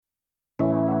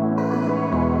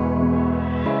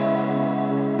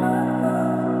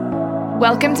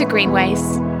Welcome to Greenways,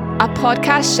 a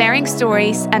podcast sharing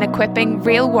stories and equipping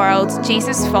real-world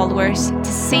Jesus followers to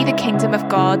see the kingdom of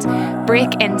God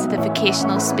break into the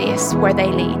vocational space where they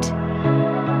lead.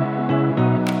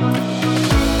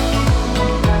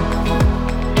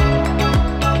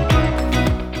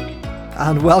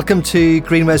 And welcome to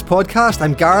Greenways Podcast.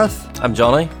 I'm Gareth. I'm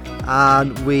Johnny.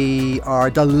 And we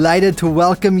are delighted to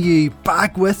welcome you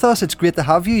back with us. It's great to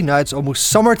have you. Now it's almost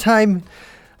summertime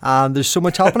and there's so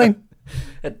much happening.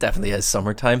 It definitely is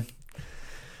summertime.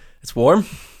 It's warm.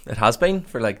 It has been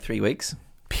for like 3 weeks.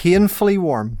 Painfully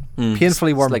warm.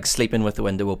 Painfully warm. It's like sleeping with the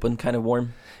window open kind of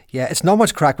warm. Yeah, it's not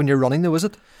much crack when you're running though, is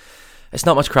it? It's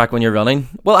not much crack when you're running.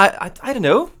 Well, I don't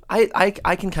know.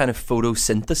 I can kind of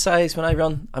photosynthesize when I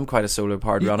run. I'm quite a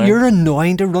solar-powered runner. You're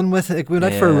annoying to run with. Like, we went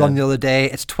out for a run the other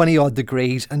day. It's 20-odd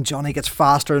degrees and Johnny gets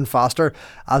faster and faster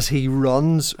as he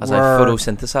runs. As I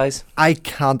photosynthesize. I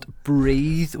can't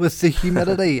breathe with the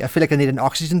humidity. I feel like I need an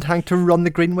oxygen tank to run the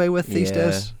Greenway with these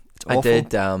days. It's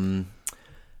awful.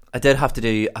 I did have to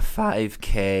do a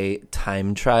 5k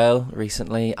time trial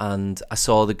recently, and I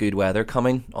saw the good weather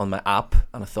coming on my app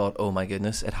and I thought, oh my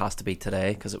goodness, it has to be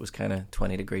today, because it was kind of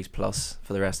 20 degrees plus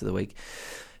for the rest of the week.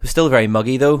 It was still very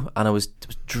muggy though, and I was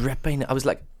dripping. I was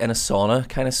like in a sauna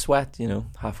kind of sweat,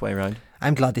 halfway around.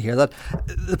 I'm glad to hear that.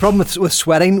 The problem with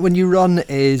sweating when you run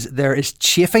is there is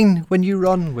chafing when you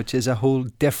run, which is a whole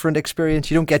different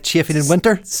experience. You don't get chafing in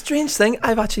winter. Strange thing,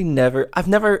 I've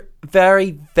never,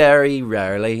 very, very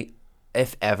rarely,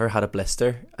 if ever, had a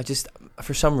blister.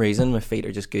 For some reason, my feet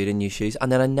are just good in new shoes,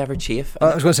 and then I never chafe.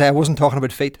 I was going to say, I wasn't talking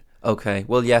about feet. Okay,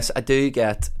 well, yes, I do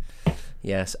get...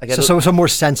 Yes, I get some more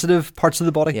sensitive parts of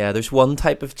the body. Yeah, there's one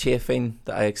type of chafing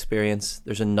that I experience.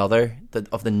 There's another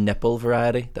of the nipple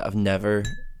variety that I've never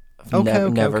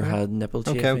had nipple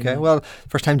chafing. Okay. Well,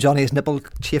 first time Johnny is nipple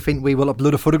chafing, we will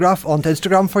upload a photograph onto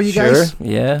Instagram for you guys.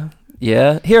 Sure.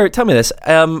 Yeah. Here, tell me this.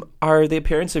 Are the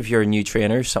appearance of your new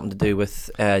trainers something to do with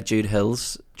Jude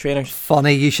Hill's trainers?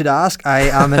 Funny you should ask. I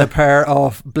am in a pair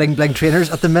of bling bling trainers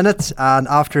at the minute, and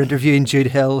after interviewing Jude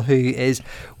Hill, who is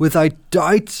without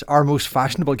doubt our most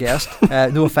fashionable guest,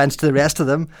 no offence to the rest of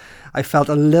them, I felt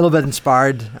a little bit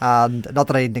inspired, and not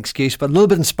that I need an excuse, but a little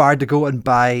bit inspired to go and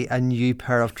buy a new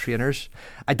pair of trainers.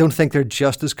 I don't think they're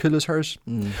just as cool as hers.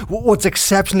 What's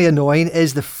exceptionally annoying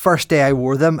is the first day I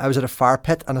wore them, I was at a fire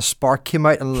pit and a spark came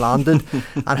out and landed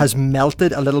and has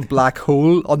melted a little black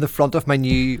hole on the front of my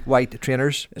new white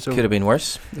trainers. So could have been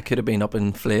worse. It could have been up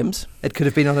in flames. It could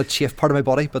have been on a chafed part of my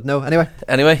body, but no.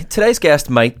 Anyway, today's guest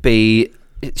might be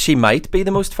the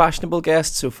most fashionable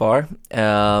guest so far.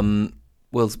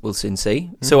 We'll soon see.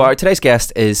 Mm-hmm. So our today's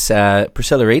guest is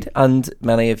Priscilla Reid, and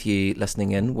many of you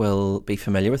listening in will be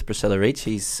familiar with Priscilla Reid.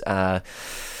 She's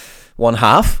one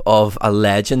half of a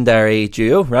legendary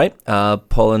duo, right?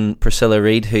 Paul and Priscilla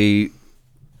Reid, who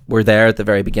were there at the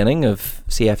very beginning of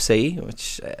CFC,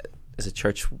 which is a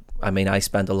church. I mean, I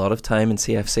spent a lot of time in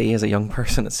CFC as a young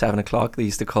person at 7 o'clock. They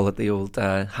used to call it the old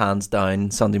hands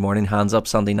down Sunday morning, hands up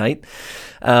Sunday night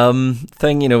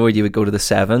thing, where you would go to the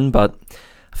 7. But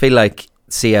I feel like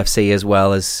CFC, as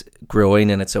well as growing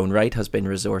in its own right, has been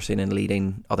resourcing and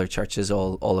leading other churches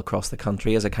all across the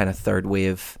country as a kind of third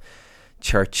wave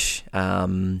church,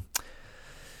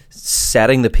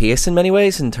 setting the pace in many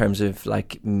ways in terms of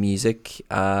like music,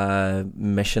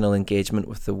 missional engagement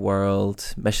with the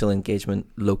world, missional engagement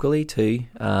locally too.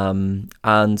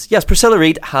 And yes, Priscilla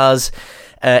Reid has,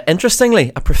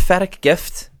 interestingly, a prophetic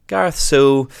gift, Gareth.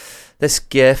 So this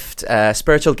gift,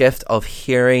 spiritual gift of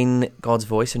hearing God's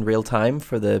voice in real time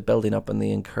for the building up and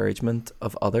the encouragement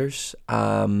of others.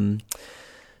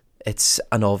 It's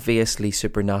an obviously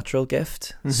supernatural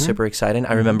gift. Mm-hmm. Super exciting.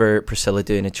 I remember Priscilla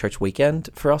doing a church weekend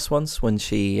for us once when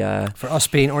she... for us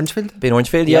being Orangefield?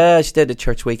 Yep. Yeah. She did a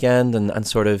church weekend and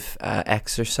sort of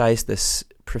exercised this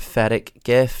prophetic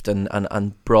gift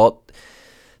and brought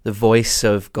the voice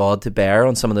of God to bear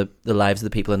on some of the lives of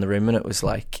the people in the room, and it was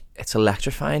like, it's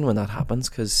electrifying when that happens,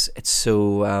 because it's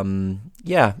so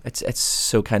it's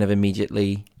so kind of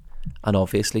immediately and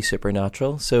obviously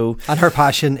supernatural. So, and her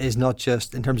passion is not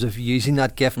just in terms of using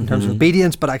that gift in terms of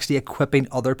obedience, but actually equipping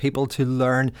other people to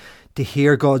learn to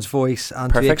hear God's voice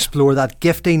and to explore that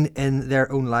gifting in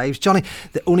their own lives. Johnny,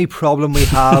 the only problem we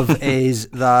have is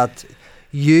that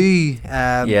you,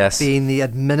 being the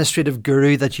administrative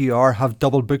guru that you are, have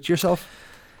double booked yourself.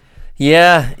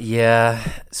 Yeah,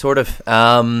 sort of.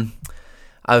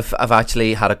 I've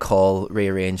actually had a call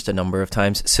rearranged a number of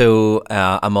times. So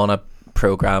I'm on a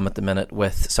program at the minute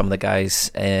with some of the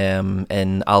guys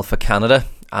in Alpha Canada,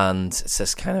 and it's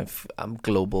this kind of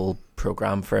global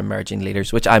program for emerging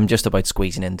leaders, which I'm just about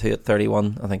squeezing into at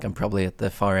 31. I think I'm probably at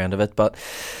the far end of it, but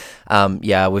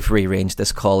we've rearranged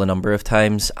this call a number of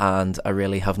times, and I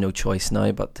really have no choice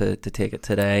now but to take it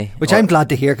today. Which I'm glad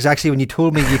to hear, because actually when you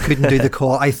told me you couldn't do the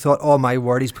call, I thought, oh my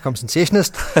word, he's become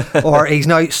sensationist, or he's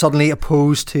now suddenly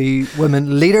opposed to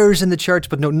women leaders in the church.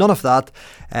 But no, none of that.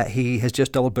 He has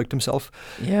just double booked himself.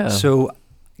 Yeah. So,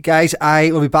 guys,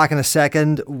 I will be back in a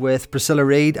second with Priscilla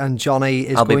Reid, and Johnny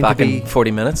is I'll going be back to be in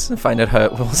 40 minutes and find out how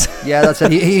it was. Yeah, that's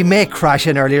it. He may crash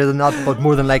in earlier than that, but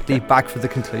more than likely back for the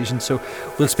conclusion. So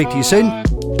we'll speak to you soon.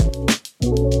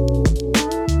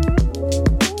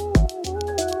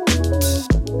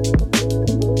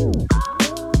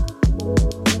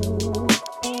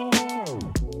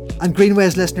 And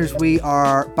Greenways listeners, we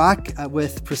are back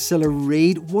with Priscilla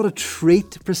Reid. What a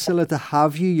treat, Priscilla, to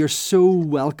have you. You're so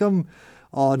welcome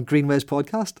on Greenways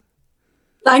podcast.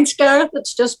 Thanks, Gareth.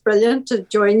 It's just brilliant to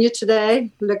join you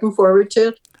today. Looking forward to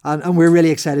it. And we're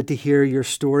really excited to hear your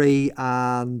story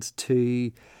and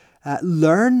to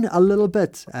learn a little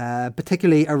bit,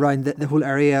 particularly around the whole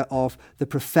area of the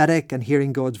prophetic and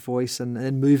hearing God's voice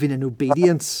and moving in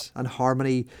obedience and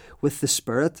harmony with the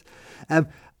Spirit.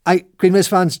 Greenways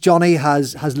fans, Johnny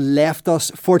has left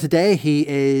us for today. He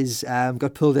is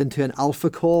got pulled into an alpha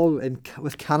call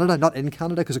with Canada, not in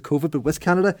Canada because of COVID, but with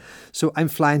Canada. So I'm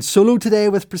flying solo today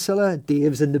with Priscilla.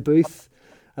 Dave's in the booth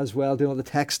as well, doing all the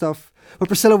tech stuff. But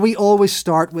Priscilla, we always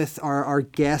start with our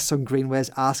guests on Greenways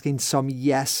asking some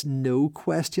yes/no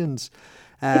questions,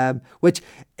 which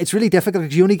it's really difficult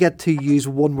because you only get to use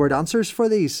one-word answers for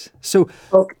these. So,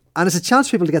 and it's a chance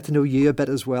for people to get to know you a bit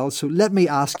as well. So let me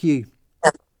ask you,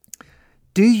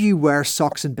 do you wear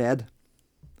socks in bed?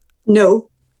 No.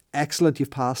 Excellent,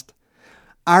 you've passed.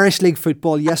 Irish League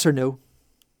football, yes or no?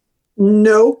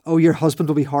 No. Oh, your husband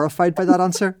will be horrified by that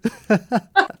answer.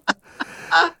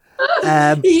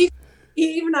 I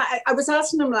was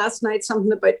asking him last night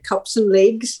something about cups and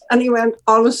leagues, and he went,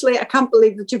 honestly, I can't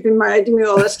believe that you've been married to me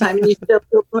all this time and you still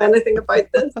don't know anything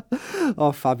about this.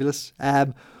 Oh, fabulous.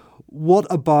 What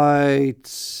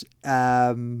about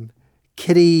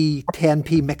Kitty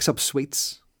 10p mix-up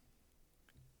sweets?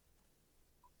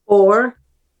 Or?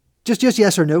 Just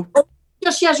yes or no?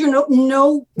 Just yes or no?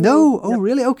 No. No? Oh,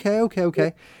 really? Okay.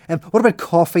 What about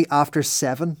coffee after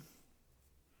 7?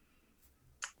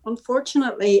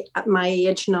 Unfortunately, at my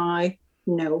age now,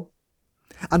 no.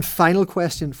 And final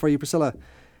question for you, Priscilla.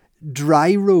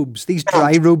 Dry robes. These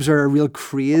dry robes are a real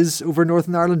craze over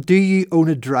Northern Ireland. Do you own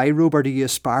a dry robe, or do you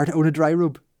aspire to own a dry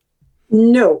robe?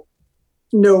 No.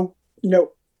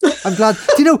 I'm glad.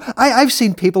 Do you know, I've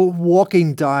seen people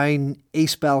walking down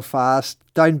East Belfast,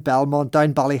 down Belmont,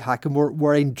 down Ballyhackamore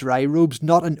wearing dry robes,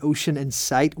 not an ocean in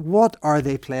sight. What are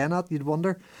they playing at, you'd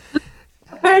wonder?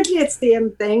 Apparently it's the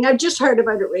same thing. I've just heard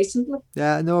about it recently.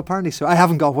 Yeah, no, apparently so. I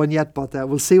haven't got one yet, but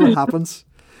we'll see what happens.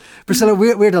 Priscilla,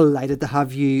 we're delighted to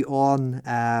have you on.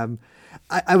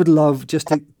 I would love just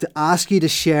to ask you to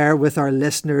share with our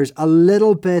listeners a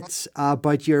little bit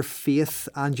about your faith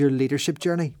and your leadership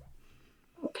journey.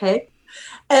 Okay.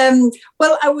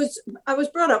 Well, I was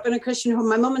brought up in a Christian home.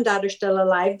 My mum and dad are still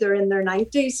alive. They're in their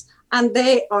 90s, and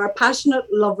they are passionate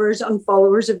lovers and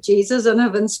followers of Jesus and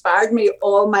have inspired me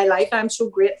all my life. I'm so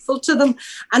grateful to them.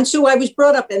 And so I was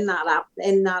brought up in that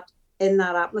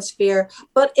atmosphere,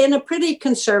 but in a pretty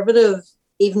conservative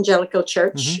evangelical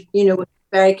church, with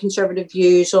very conservative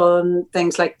views on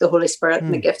things like the Holy Spirit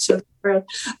and the gifts of the Spirit.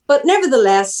 But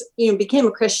nevertheless, became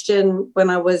a Christian when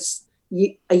I was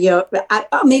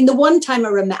I mean, the one time I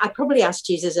remember, I probably asked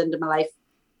Jesus into my life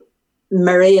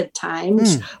myriad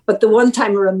times, but the one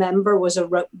time I remember was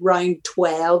around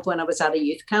 12 when I was at a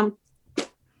youth camp.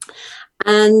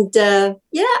 And I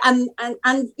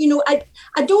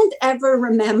don't ever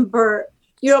remember,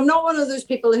 I'm not one of those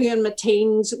people who in my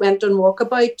teens went on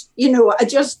walkabout. I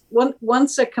just,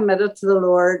 once I committed to the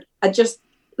Lord, I just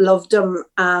loved him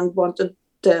and wanted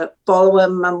to follow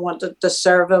him and wanted to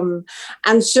serve him.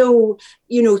 And so,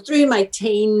 through my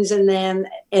teens and then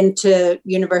into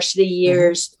university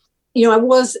years, I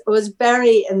was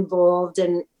very involved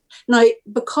in, now,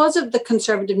 because of the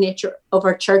conservative nature of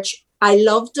our church, I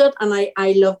loved it and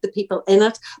I loved the people in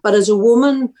it. But as a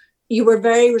woman, you were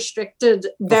very restricted,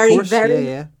 very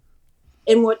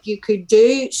in what you could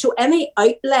do. So any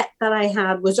outlet that I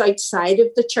had was outside of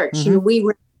the church. We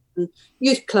were in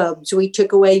youth clubs, we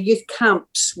took away youth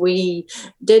camps, we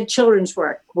did children's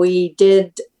work, we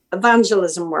did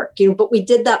evangelism work, but we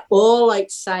did that all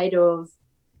outside of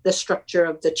the structure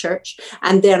of the church.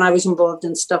 And then I was involved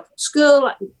in stuff at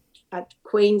school. At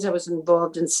Queen's, I was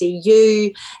involved in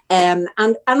CU, and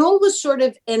always sort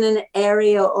of in an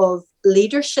area of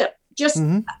leadership. Just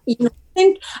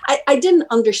think I didn't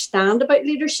understand about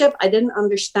leadership. I didn't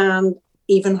understand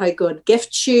even how God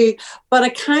gifts you, but I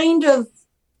kind of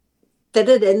did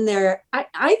it in there.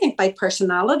 I think by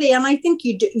personality, and I think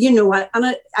you do,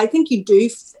 I think you do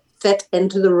fit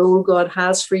into the role God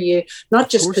has for you, not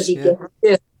just because He gave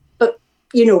you, but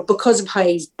because of how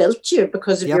He's built you,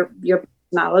 because of your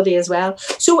personality as well.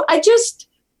 So I just,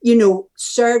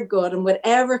 served God in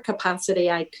whatever capacity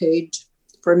I could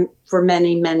for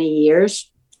many, many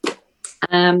years.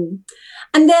 And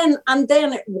then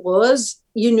it was,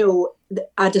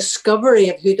 a discovery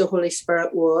of who the Holy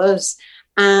Spirit was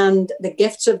and the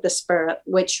gifts of the Spirit,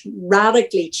 which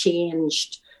radically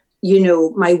changed,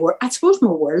 my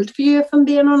worldview, if I'm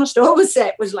being honest. I always say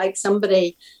it was like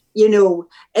somebody,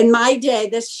 in my day,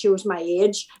 this shows my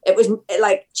age, it was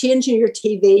like changing your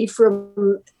TV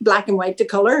from black and white to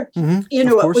colour. Mm-hmm.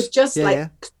 It was just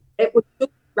it was so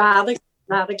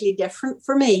radically different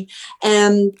for me.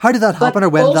 How did that happen, or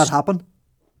when did that happen?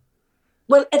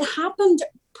 Well, it happened,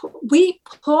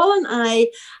 Paul and I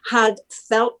had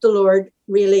felt the Lord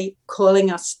really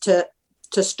calling us to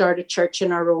start a church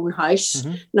in our own house.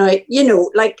 Mm-hmm. Now,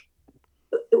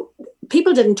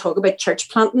 people didn't talk about church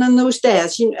planting in those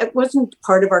days. It wasn't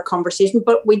part of our conversation,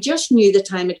 but we just knew the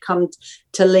time had come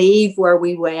to leave where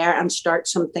we were and start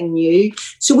something new.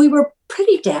 So we were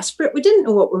pretty desperate. We didn't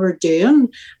know what we were doing.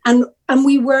 And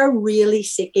we were really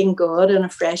seeking God in a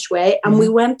fresh way. And we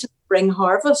went to Spring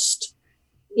Harvest.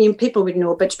 People would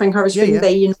know about Spring Harvest, wouldn't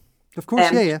they? Of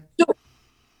course,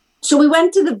 So we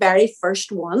went to the very first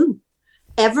one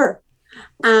ever.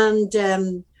 And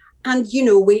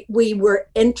we were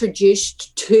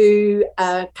introduced to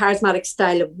a charismatic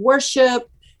style of worship.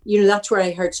 That's where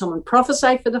I heard someone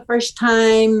prophesy for the first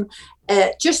time.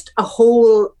 Just a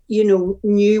whole,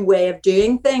 new way of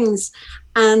doing things.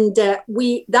 And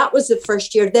that was the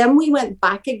first year. Then we went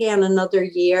back again another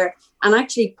year. And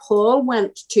actually, Paul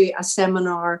went to a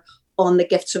seminar on the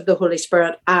gifts of the Holy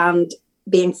Spirit and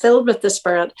being filled with the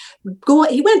Spirit.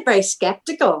 He went very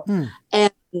skeptical,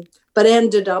 but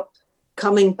ended up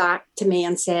coming back to me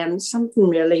and saying, something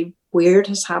really weird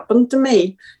has happened to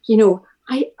me.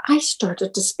 I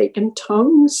started to speak in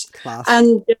tongues. Class.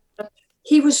 And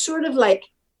he was sort of like,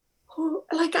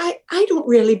 I don't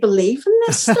really believe in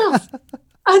this stuff.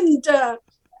 And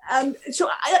so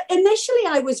initially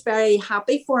I was very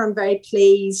happy for him, very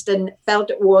pleased, and felt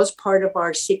it was part of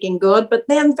our seeking God. But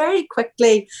then very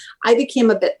quickly I became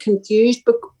a bit confused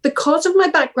because of my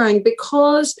background,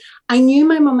 because I knew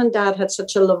my mum and dad had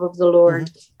such a love of the Lord.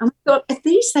 Mm-hmm. And I thought, if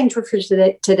these things were for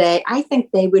today, I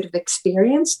think they would have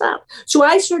experienced that. So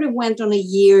I sort of went on a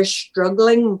year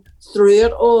struggling through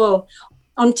it all,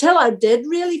 until I did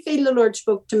really feel the Lord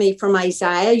spoke to me from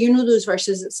Isaiah. Those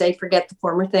verses that say, forget the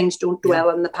former things, don't dwell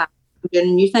in the past, doing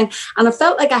a new thing. And I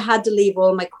felt like I had to leave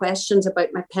all my questions about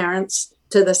my parents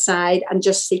to the side and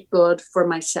just seek God for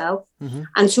myself. Mm-hmm.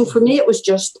 And so for me, it was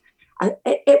just,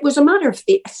 it was a matter of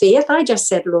faith. I just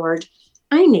said, Lord,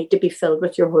 I need to be filled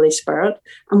with your Holy Spirit.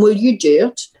 And will you do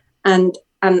it? And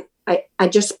I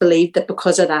just believed that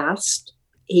because I'd asked,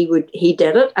 he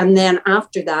did it. And then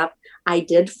after that, I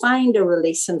did find a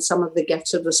release in some of the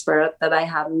gifts of the Spirit that I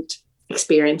hadn't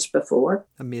experienced before.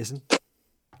 Amazing.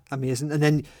 And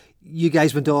then you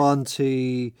guys went on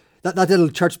to that little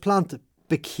church plant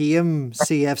became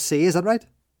CFC, is that right?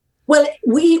 Well,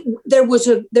 there was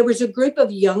a group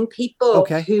of young people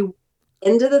who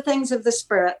into the things of the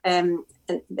Spirit, and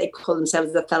they call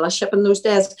themselves the Fellowship in those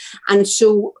days. And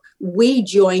so we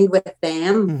joined with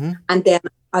them, and then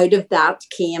out of that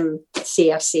came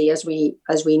CFC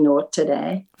as we know it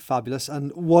today. Fabulous.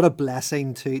 And what a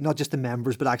blessing to not just the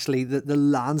members, but actually the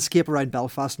landscape around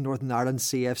Belfast and Northern Ireland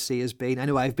CFC has been. I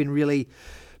know I've been really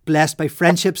blessed by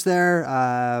friendships there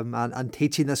and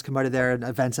teaching that's come out of there and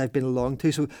events I've been along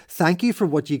to. So thank you for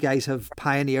what you guys have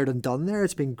pioneered and done there.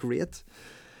 It's been great.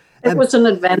 It was an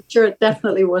adventure. It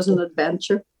definitely was an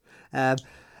adventure.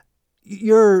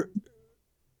 You're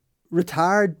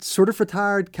retired, sort of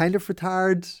retired, kind of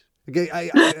retired.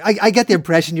 I get the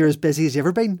impression you're as busy as you've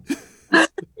ever been.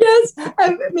 Yes.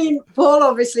 I mean, Paul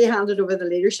obviously handed over the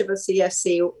leadership of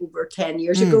CFC over 10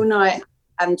 years ago now.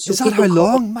 And so is that how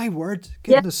long? My word.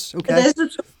 Goodness. Yeah, okay. It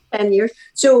is 10 years.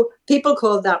 So people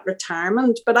call that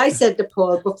retirement. But I said to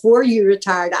Paul, before you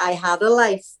retired, I had a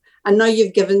life. And now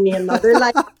you've given me another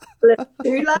life. Lived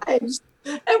 2 lives.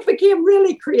 It became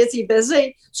really crazy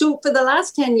busy. So for the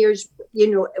last 10 years,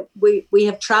 we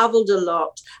have traveled a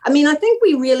lot. I mean, I think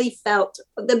we really felt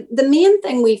the main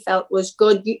thing we felt was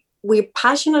good. We're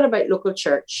passionate about local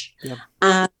church. Yep.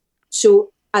 And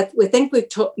so we think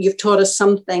you've taught us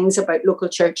some things about local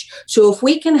church. So if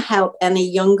we can help any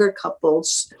younger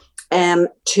couples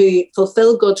to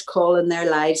fulfill God's call in their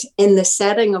lives in the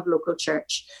setting of local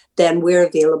church, then we're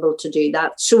available to do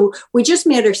that. So we just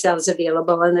made ourselves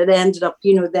available, and it ended up,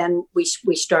 then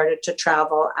we started to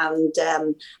travel and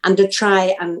to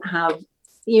try and have,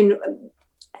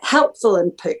 helpful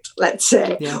input, let's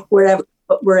say,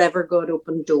 wherever God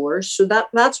opened doors. So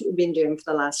that's what we've been doing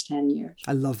for the last 10 years.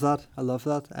 I love that.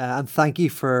 And thank you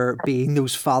for being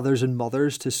those fathers and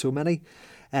mothers to so many.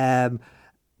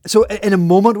 So in a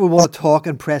moment, we want to talk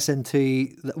and press into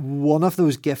one of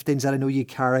those giftings that I know you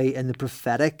carry in the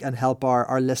prophetic and help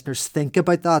our listeners think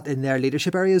about that in their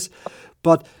leadership areas.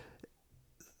 But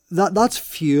that's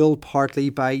fueled partly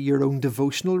by your own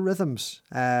devotional rhythms.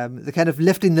 The kind of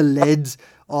lifting the lids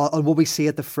on what we see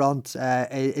at the front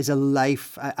is a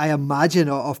life, I imagine,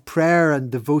 of prayer and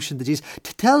devotion to Jesus.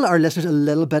 To tell our listeners a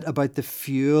little bit about the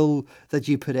fuel that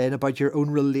you put in, about your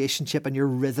own relationship and your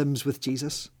rhythms with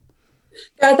Jesus.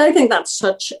 Gareth, I think that's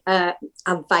such a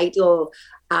vital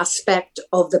aspect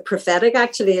of the prophetic,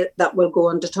 actually, that we'll go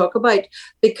on to talk about.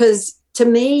 Because to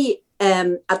me,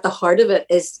 at the heart of it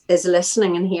is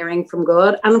listening and hearing from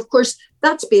God. And of course,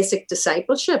 that's basic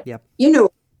discipleship. Yep.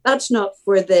 That's not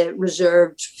for the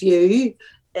reserved few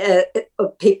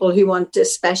of people who want to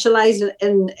specialize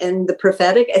in the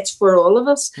prophetic. It's for all of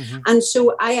us. Mm-hmm. And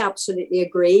so I absolutely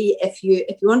agree. If you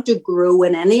want to grow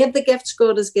in any of the gifts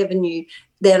God has given you,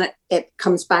 then it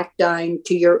comes back down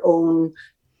to your own,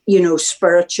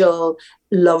 spiritual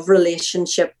love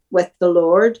relationship with the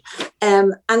Lord.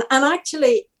 And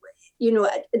actually,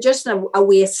 just a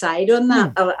way aside on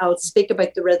that, I'll speak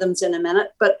about the rhythms in a minute,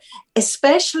 but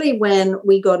especially when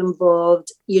we got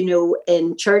involved,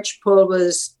 in church. Paul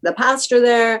was the pastor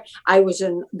there. I was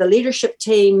in the leadership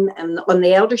team and on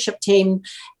the eldership team,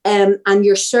 and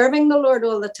you're serving the Lord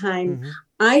all the time. Mm-hmm.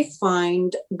 I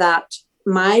found that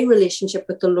my relationship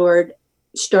with the Lord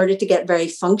started to get very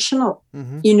functional.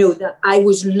 Mm-hmm. That I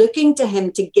was looking to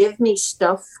him to give me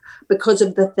stuff because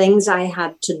of the things I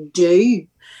had to do.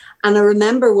 And I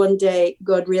remember one day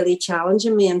God really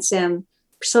challenging me and saying,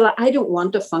 Priscilla, I don't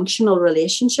want a functional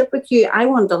relationship with you. I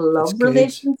want a love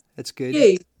relationship. It's good. With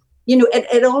you.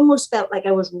 It almost felt like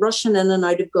I was rushing in and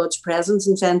out of God's presence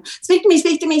and saying, speak to me,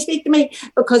 speak to me, speak to me,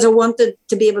 because I wanted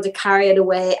to be able to carry it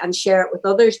away and share it with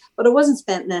others, but I wasn't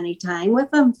spending any time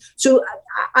with him. So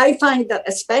I find that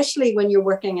especially when you're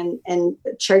working in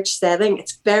a church setting,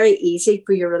 it's very easy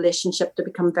for your relationship to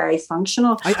become very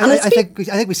functional. I think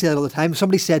we say that all the time.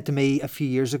 Somebody said to me a few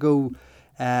years ago,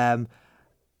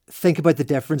 think about the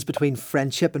difference between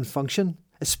friendship and function,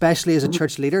 especially as a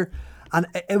church leader. And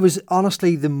it was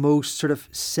honestly the most sort of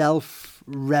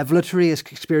self-revelatory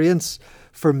experience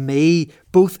for me,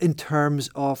 both in terms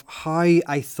of how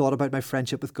I thought about my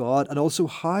friendship with God and also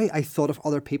how I thought of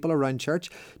other people around church.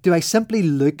 Do I simply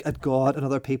look at God and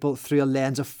other people through a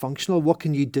lens of functional? What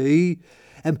can you do?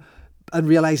 And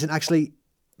realising actually,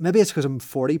 maybe it's because I'm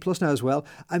 40 plus now as well,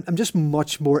 I'm just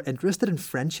much more interested in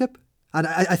friendship. And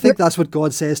I think that's what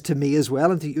God says to me as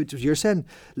well. And to you're saying,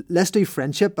 let's do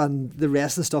friendship and the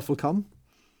rest of the stuff will come.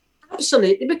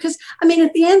 Absolutely. Because, at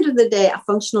the end of the day, a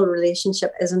functional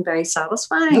relationship isn't very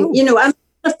satisfying. No. And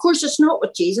of course, it's not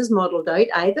what Jesus modeled out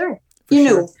either.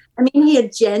 Sure. He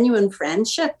had genuine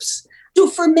friendships. So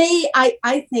for me,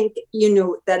 I think,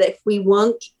 that if we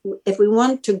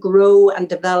want to grow and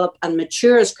develop and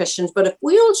mature as Christians, but if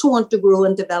we also want to grow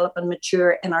and develop and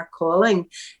mature in our calling,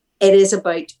 it is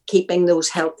about keeping those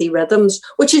healthy rhythms,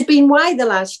 which has been why the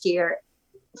last year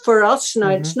for us now,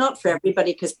 it's not for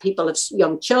everybody because people have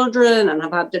young children and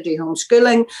have had to do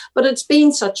homeschooling, but it's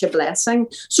been such a blessing.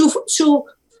 So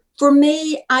for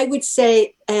me, I would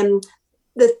say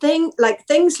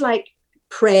things like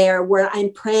prayer, where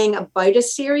I'm praying about a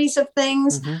series of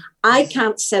things, I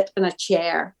can't sit in a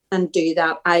chair and do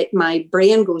that. My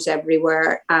brain goes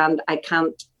everywhere and I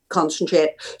can't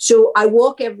concentrate. So I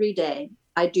walk every day.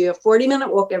 I do a 40-minute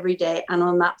walk every day. And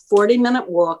on that 40-minute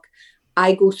walk,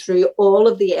 I go through all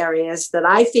of the areas that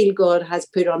I feel God has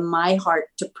put on my heart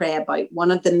to pray about. One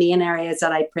of the main areas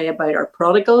that I pray about are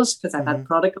prodigals, because I've had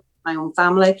prodigals in my own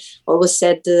family. Always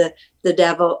said to the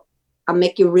devil, I'll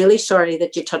make you really sorry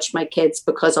that you touched my kids,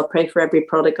 because I'll pray for every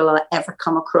prodigal I ever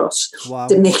come across. Wow,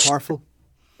 to make powerful.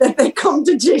 That they come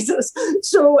to Jesus.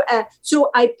 So I,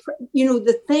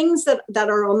 the things that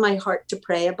are on my heart to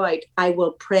pray about, I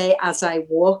will pray as I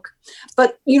walk.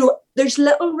 But, there's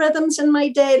little rhythms in my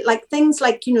day, like things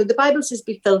like, the Bible says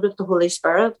be filled with the Holy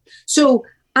Spirit. So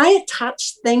I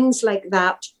attach things like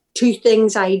that to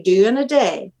things I do in a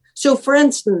day. So for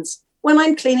instance, when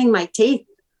I'm cleaning my teeth,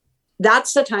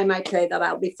 that's the time I pray that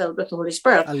I'll be filled with the Holy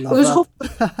Spirit. I love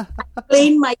that. I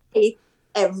clean my teeth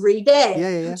every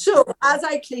day. Yeah. So as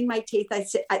I clean my teeth, I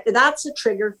say, that's a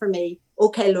trigger for me.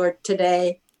 Okay, Lord,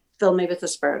 today, fill me with the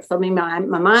Spirit. Fill me my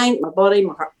mind, my body,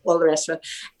 my heart, all the rest of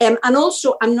it. And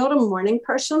also, I'm not a morning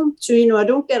person. So, I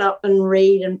don't get up and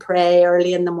read and pray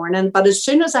early in the morning. But as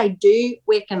soon as I do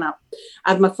waking up,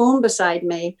 I have my phone beside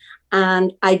me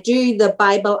and I do the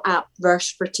Bible app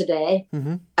verse for today.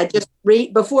 Mm-hmm. I just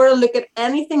read before I look at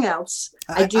anything else.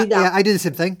 I do that. Yeah, I do the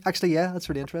same thing. Actually, yeah, that's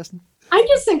really interesting. I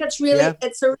just think it's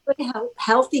a really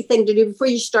healthy thing to do before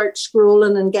you start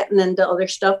scrolling and getting into other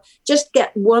stuff. Just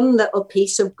get one little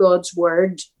piece of God's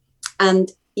word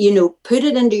and, put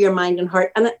it into your mind and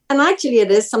heart. And actually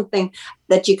it is something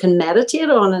that you can meditate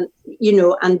on and,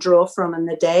 and draw from in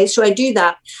the day. So I do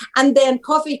that. And then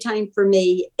coffee time for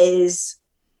me is,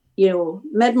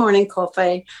 mid-morning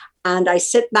coffee. And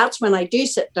that's when I do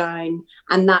sit down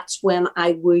and that's when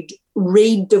I would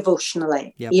read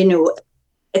devotionally,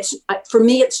 It's for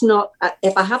me, it's not,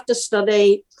 if I have to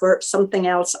study for something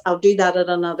else, I'll do that at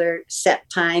another set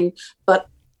time. But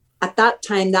at that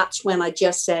time, that's when I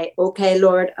just say, okay,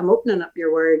 Lord, I'm opening up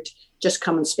your word. Just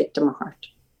come and speak to my heart.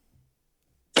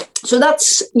 So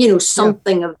that's,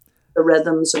 something of the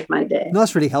rhythms of my day. No,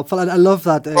 that's really helpful. And I love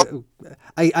that.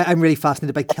 I'm really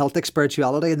fascinated by Celtic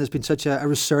spirituality, and there's been such a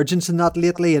resurgence in that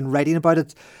lately and writing about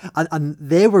it. And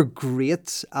they were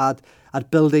great at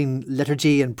building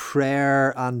liturgy and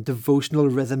prayer and devotional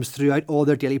rhythms throughout all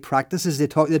their daily practices. They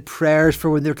had prayers for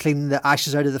when they were cleaning the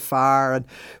ashes out of the fire and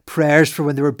prayers for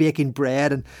when they were baking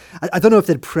bread. And I don't know if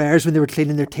they had prayers when they were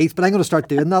cleaning their teeth, but I'm going to start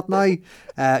doing that now.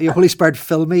 Holy Spirit,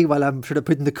 fill me while I'm sort of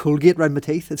putting the Colgate around my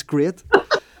teeth. It's great.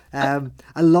 I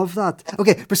love that.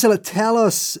 Okay, Priscilla, tell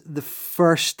us the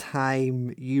first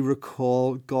time you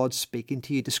recall God speaking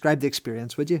to you. Describe the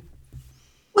experience, would you?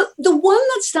 Well, the one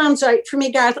that stands out for me,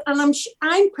 Gareth, and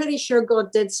I'm pretty sure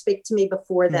God did speak to me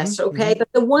before this, okay? Mm-hmm.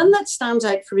 But the one that stands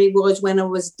out for me was when I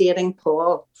was dating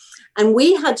Paul. And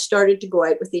we had started to go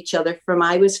out with each other from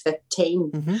I was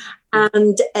 15. Mm-hmm.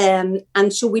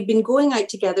 And so we'd been going out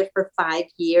together for 5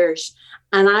 years.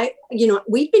 And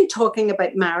we'd been talking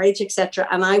about marriage, etc.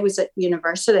 And I was at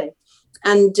university.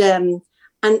 And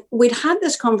we'd had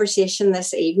this conversation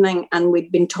this evening and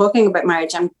we'd been talking about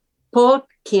marriage. And Paul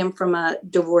came from a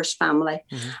divorced family.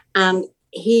 Mm-hmm. And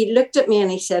he looked at me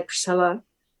and he said, Priscilla,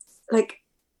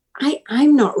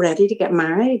 I'm not ready to get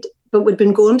married. But we'd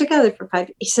been going together for 5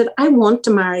 years. He said, I want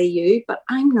to marry you, but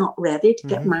I'm not ready to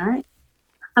get married.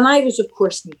 And I was, of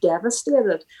course,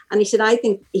 devastated. And he said, I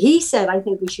think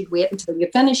we should wait until you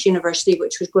finish university,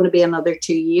 which was going to be another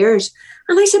 2 years.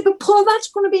 And I said, but Paul, that's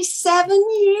going to be 7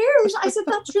 years. I said,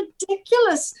 that's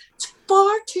ridiculous. It's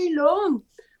far too long.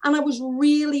 And I was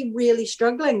really, really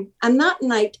struggling. And that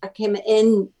night I came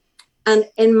in, and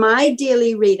in my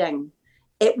daily reading,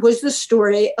 it was the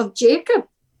story of Jacob.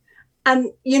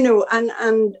 And,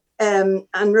 and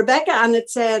Rebecca, and it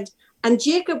said, and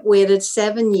Jacob waited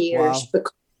 7 years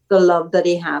because of the love that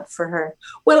he had for her.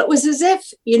 Well, it was as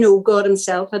if, God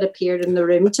himself had appeared in the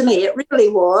room to me. It really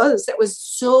was. It was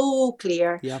so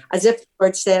clear, as if the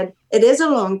Lord said, it is a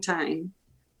long time,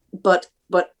 but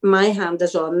my hand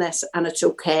is on this and it's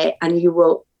okay. And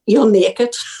you'll make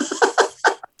it.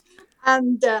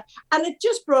 And it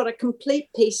just brought a complete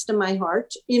peace to my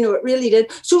heart. It really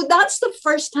did. So that's the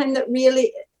first time that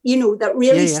really,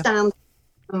 stands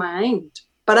in my mind.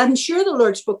 But I'm sure the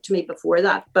Lord spoke to me before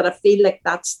that. But I feel like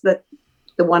that's the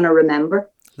one I remember.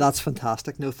 That's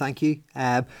fantastic. No, thank you.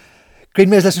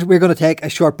 Greenmails listeners, we're going to take a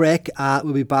short break.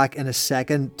 We'll be back in a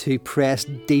second to press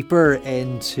deeper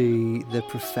into the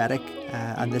prophetic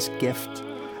and this gift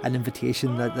and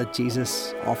invitation that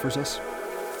Jesus offers us.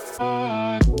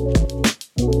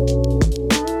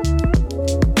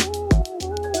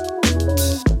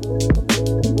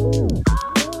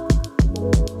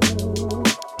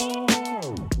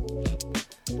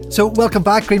 So welcome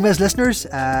back, Greenmails listeners,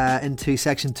 into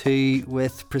section 2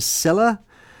 with Priscilla.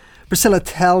 Priscilla,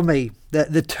 tell me,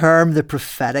 the term the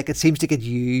prophetic, it seems to get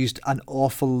used an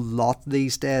awful lot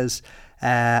these days.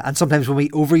 And sometimes when we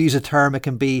overuse a term, it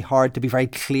can be hard to be very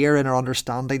clear in our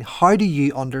understanding. How do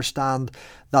you understand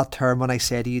that term when I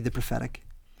say to you the prophetic?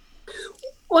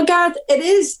 Well, Gareth, it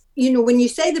is, when you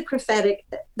say the prophetic,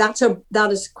 that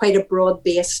is quite a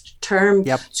broad-based term.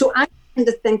 Yep. So I tend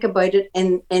to think about it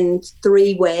in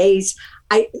 3 ways.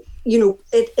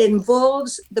 It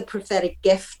involves the prophetic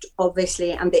gift,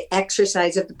 obviously, and the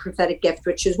exercise of the prophetic gift,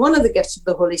 which is one of the gifts of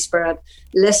the Holy Spirit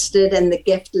listed in the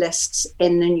gift lists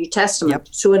in the New Testament.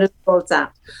 Yep. So it involves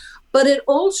that. But it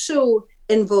also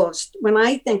involves, when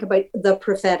I think about the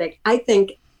prophetic, I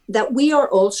think that we are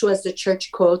also, as the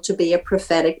church, called to be a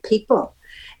prophetic people.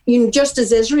 Just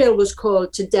as Israel was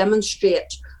called to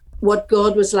demonstrate what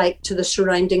God was like to the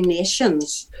surrounding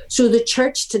nations. So the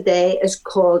church today is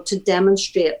called to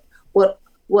demonstrate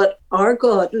what our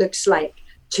God looks like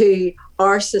to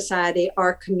our society,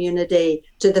 our community,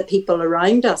 to the people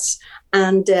around us,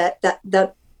 and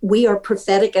that we are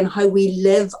prophetic in how we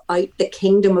live out the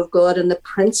kingdom of God and the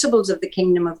principles of the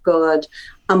kingdom of God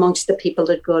amongst the people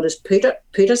that God has put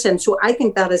us in. So I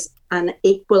think that is an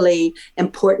equally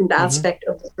important aspect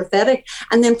of the prophetic.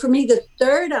 And then for me, the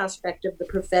third aspect of the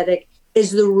prophetic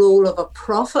is the role of a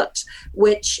prophet,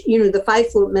 which, the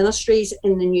fivefold ministries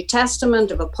in the New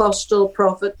Testament of apostle,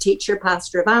 prophet, teacher,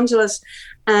 pastor, evangelist,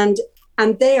 and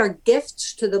they are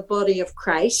gifts to the body of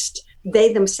Christ.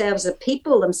 They themselves, the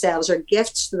people themselves, are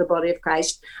gifts to the body of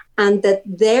Christ, and that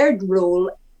their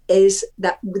role is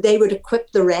that they would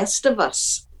equip the rest of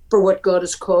us for what God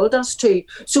has called us to.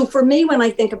 So for me, when I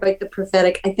think about the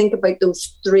prophetic, I think about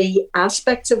those three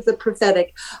aspects of the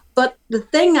prophetic. But the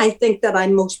thing I think that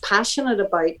I'm most passionate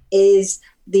about is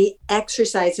the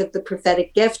exercise of the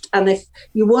prophetic gift. And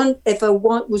if I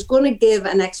was going to give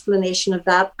an explanation of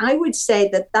that, I would say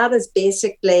that is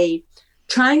basically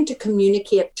trying to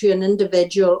communicate to an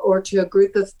individual or to a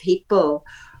group of people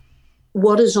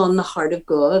what is on the heart of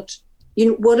God.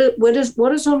 What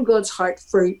is on God's heart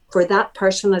for that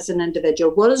person as an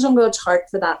individual? What is on God's heart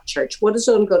for that church? What is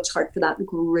on God's heart for that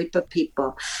group of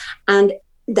people? And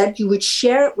that you would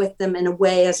share it with them in a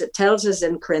way, as it tells us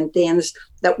in Corinthians,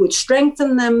 that would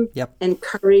strengthen them,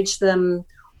 encourage them,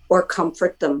 or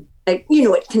comfort them. It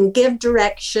can give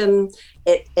direction,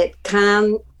 it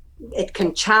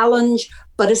can challenge,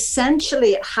 but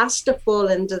essentially it has to fall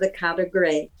into the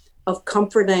category of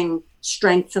comforting,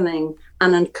 strengthening,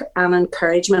 and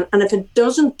encouragement. And if it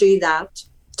doesn't do that,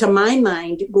 to my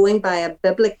mind, going by a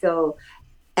biblical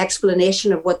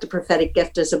explanation of what the prophetic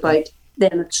gift is about,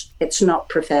 then it's not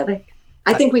prophetic.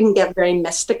 I think we can get very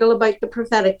mystical about the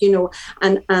prophetic,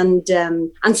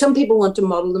 and some people want to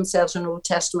model themselves on Old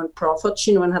Testament prophets,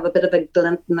 and have a bit of a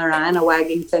glint in their eye and a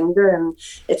wagging finger, and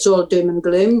it's all doom and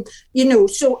gloom,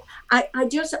 So I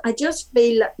just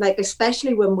feel like,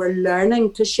 especially when we're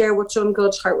learning to share what's on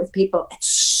God's heart with people, it's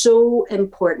so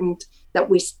important that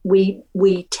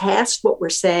we test what we're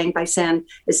saying by saying,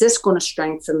 is this going to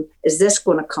strengthen? Is this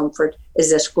going to comfort? Is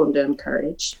this going to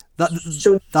encourage?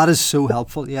 That is so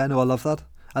helpful. Yeah, no, I love that.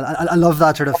 I love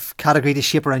that sort of category to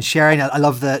shape around sharing. I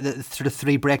love the sort of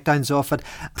three breakdowns of it.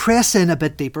 Press in a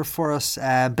bit deeper for us,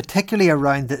 particularly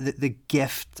around the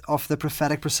gift of the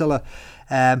prophetic, Priscilla.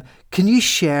 Can you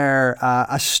share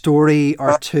a story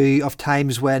or two of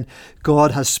times when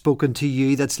God has spoken to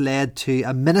you that's led to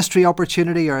a ministry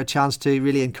opportunity or a chance to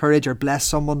really encourage or bless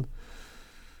someone?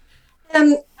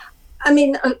 I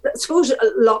suppose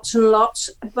lots and lots,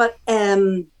 but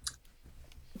a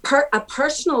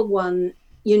personal one,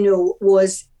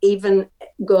 was even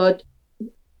God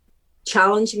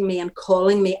challenging me and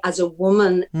calling me as a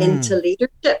woman into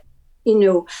leadership,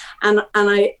 and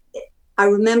I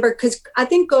remember, because I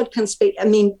think God can speak.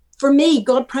 For me,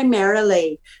 God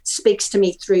primarily speaks to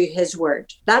me through his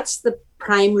word. That's the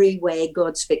primary way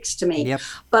God speaks to me. Yep.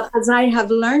 But as I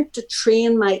have learned to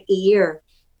train my ear,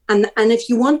 and if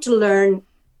you want to learn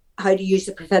how to use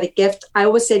the prophetic gift, I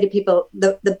always say to people,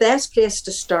 the best place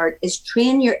to start is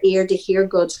train your ear to hear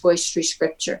God's voice through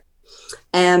scripture.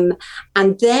 And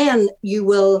then you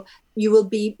will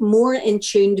be more in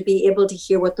tune to be able to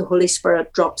hear what the Holy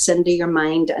Spirit drops into your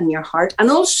mind and your heart.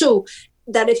 And also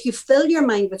that if you fill your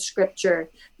mind with scripture,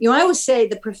 I always say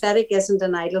the prophetic isn't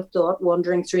an idle thought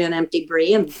wandering through an empty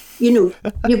brain. You've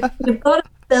got to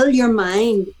fill your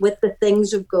mind with the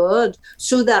things of God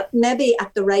so that maybe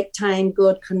at the right time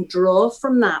God can draw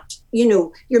from that.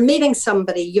 You're meeting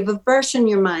somebody, you have a verse in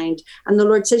your mind, and the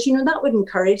Lord says, that would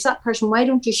encourage that person. Why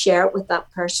don't you share it with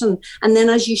that person? And then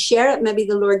as you share it, maybe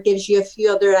the Lord gives you a few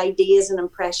other ideas and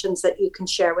impressions that you can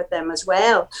share with them as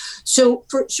well. So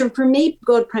for me,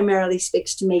 God primarily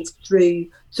speaks to me through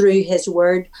his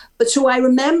word. But so I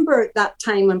remember that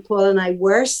time when Paul and I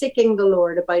were seeking the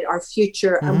Lord about our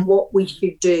future and what we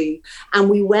should do. And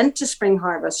we went to Spring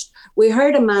Harvest. We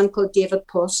heard a man called David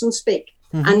Pawson speak.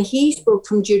 And he spoke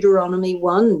from Deuteronomy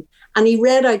 1. And he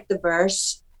read out the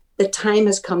verse, the time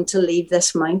has come to leave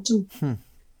this mountain.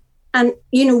 And,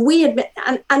 we admit,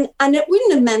 and it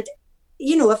wouldn't have meant,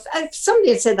 if somebody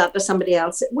had said that to somebody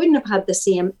else, it wouldn't have had the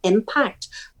same impact.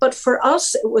 But for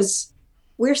us, it was,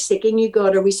 we're seeking you,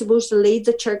 God. Are we supposed to lead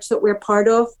the church that we're part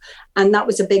of? And that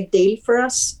was a big deal for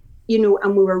us,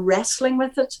 and we were wrestling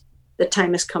with it. The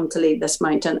time has come to leave this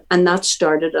mountain. And that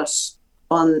started us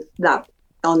on that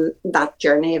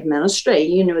journey of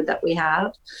ministry, that we had.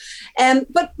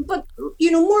 But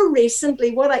more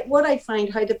recently, what I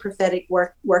find how the prophetic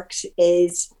works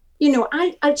is,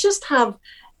 I just have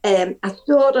a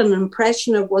thought, an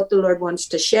impression of what the Lord wants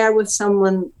to share with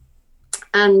someone.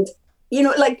 And,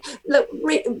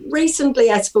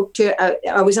 recently I spoke to,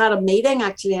 I was at a meeting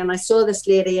actually, and I saw this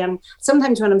lady, and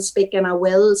sometimes when I'm speaking, I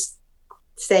will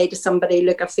say to somebody,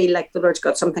 look, I feel like the Lord's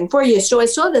got something for you. So I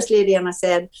saw this lady and I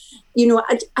said,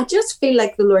 I just feel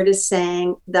like the Lord is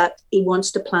saying that he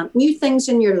wants to plant new things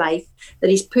in your life, that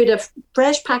he's put a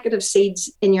fresh packet of seeds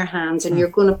in your hands, and you're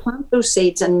going to plant those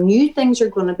seeds, and new things are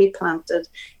going to be planted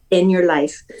in your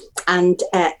life. And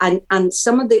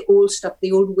some of the old stuff,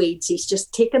 the old weeds, he's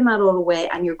just taken that all away,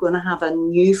 and you're going to have a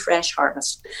new fresh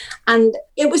harvest. And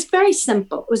it was very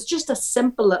simple. It was just a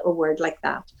simple little word like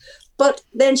that. But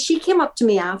then she came up to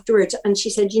me afterwards and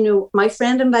she said, my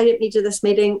friend invited me to this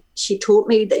meeting. She told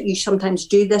me that you sometimes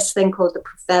do this thing called the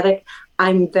prophetic.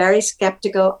 I'm very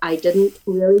skeptical. I didn't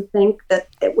really think that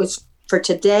it was for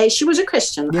today. She was a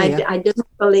Christian. Yeah. I didn't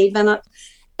believe in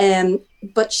it.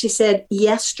 But she said,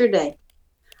 yesterday,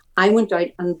 I went out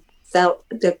and felt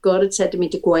that God had said to me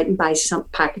to go out and buy some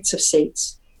packets of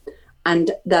seeds,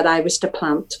 and that I was to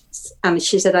plant. And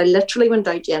she said, I literally went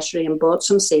out yesterday and bought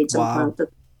some seeds and planted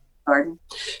garden.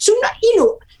 So,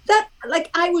 that, like,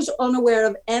 I was unaware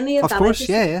of any of that. Of course,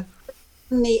 yeah.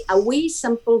 Me a wee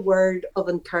simple word of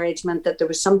encouragement that there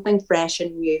was something fresh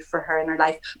and new for her in her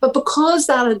life. But because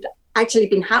that had actually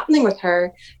been happening with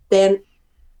her, then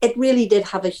it really did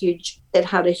have a huge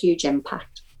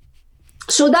impact.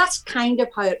 So that's kind of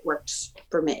how it works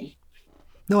for me.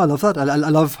 No, I love that. I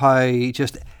love how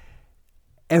just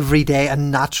everyday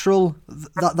and natural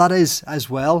that is as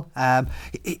well.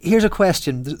 Here's a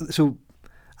question. So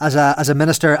as a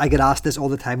minister, I get asked this all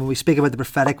the time when we speak about the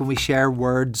prophetic, when we share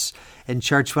words in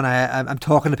church, when I'm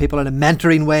talking to people in a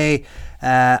mentoring way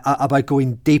about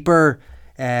going deeper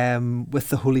with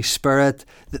the Holy Spirit.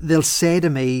 They'll say to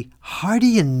me, how do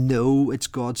you know it's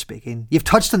God speaking? You've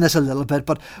touched on this a little bit,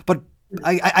 but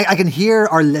I can hear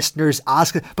our listeners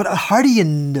ask, but how do you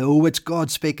know it's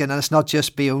God speaking and it's not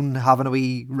just beyond having a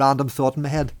wee random thought in my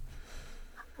head?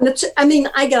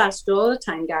 I get asked all the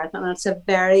time, Gareth, and it's a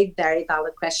very, very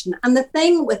valid question. And the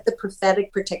thing with the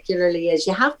prophetic particularly is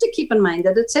you have to keep in mind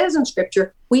that it says in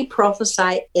Scripture, we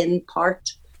prophesy in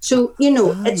part. So, we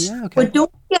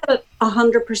don't get it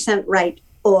 100% right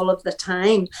all of the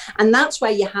time. And that's why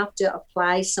you have to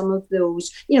apply some of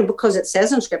those, because it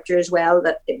says in Scripture as well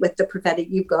that with the prophetic,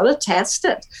 you've got to test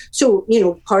it. So,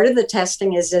 part of the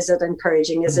testing is it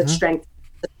encouraging? Is it strengthening?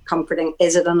 Is it comforting?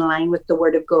 Is it in line with the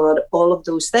Word of God? All of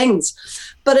those things.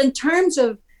 But in terms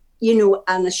of,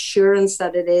 an assurance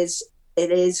that it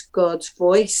is God's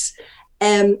voice,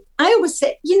 I always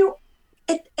say,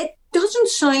 it doesn't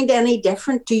sound any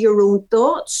different to your own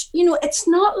thoughts. It's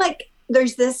not like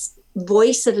there's this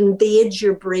voice that invades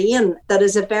your brain that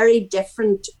is a very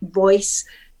different voice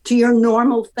to your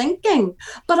normal thinking.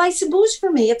 But I suppose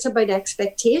for me, it's about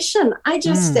expectation. I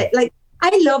just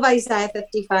I love Isaiah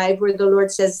 55, where the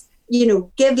Lord says,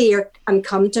 give ear and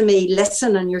come to me,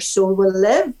 listen, and your soul will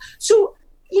live. So,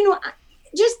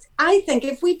 I think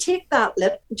if we take that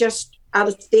just at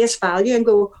its face value and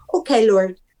go, okay,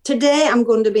 Lord, today I'm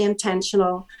going to be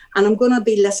intentional and I'm going to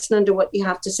be listening to what you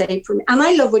have to say for me. And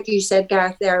I love what you said,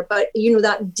 Gareth, there about,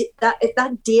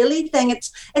 that daily thing.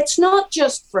 It's not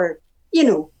just for,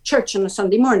 church on a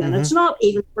Sunday morning. Mm-hmm. It's not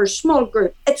even for a small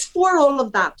group. It's for all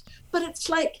of that. But it's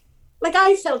like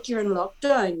I felt during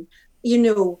lockdown,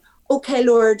 okay,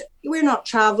 Lord, we're not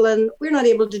traveling. We're not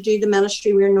able to do the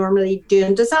ministry we're normally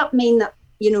doing. Does that mean that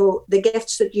the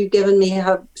gifts that you've given me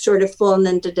have sort of fallen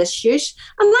into disuse?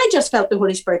 And I just felt the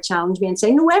Holy Spirit challenge me and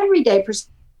say, no, every day,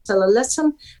 Priscilla,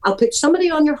 listen, I'll put somebody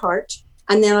on your heart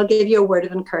and then I'll give you a word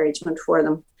of encouragement for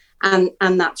them.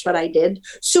 And that's what I did.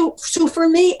 So for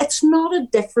me, it's not a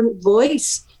different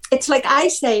voice. It's like I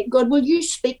say, God, will you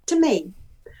speak to me?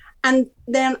 And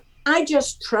then I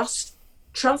just trust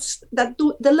that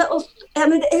the little,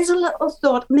 and it is a little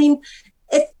thought. I mean,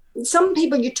 if some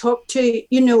people you talk to,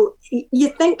 you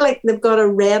think like they've got a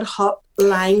red hot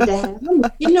line to heaven, and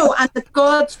that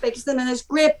God speaks to them in his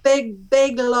great,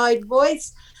 big, loud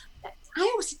voice. I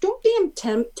always don't be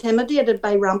intimidated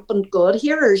by rampant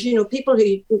God-hearers, people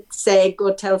who say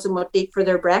God tells them what to eat for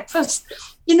their breakfast.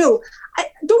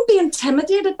 Don't be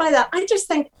intimidated by that. I just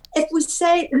think if we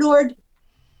say, Lord,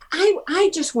 I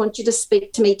just want you to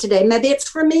speak to me today. Maybe it's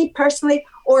for me personally,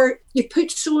 or you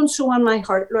put so-and-so on my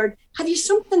heart, Lord. Have you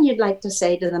something you'd like to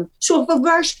say to them? So if a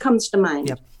verse comes to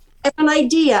mind, if an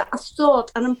idea, a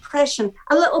thought, an impression,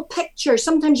 a little picture,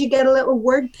 sometimes you get a little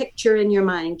word picture in your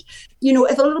mind.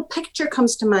 If a little picture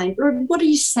comes to mind, Lord, what are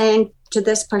you saying to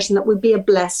this person that would be a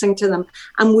blessing to them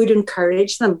and would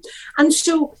encourage them? And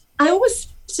so I always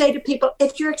say to people,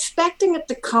 if you're expecting it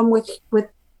to come with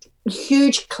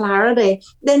huge clarity,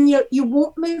 then you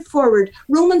won't move forward.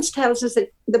 Romans tells us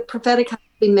that the prophetic has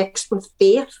to be mixed with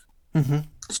faith. Mm-hmm.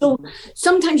 So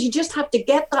sometimes you just have to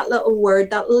get that little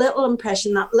word, that little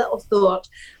impression, that little thought,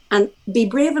 and be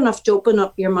brave enough to open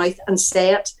up your mouth and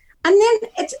say it. And then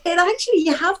it actually,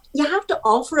 you have to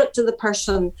offer it to the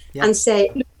person and say,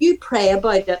 look, you pray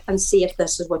about it and see if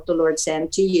this is what the Lord's saying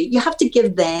to you. You have to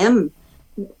give them,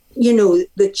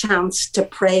 the chance to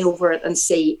pray over it and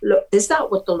say, look, is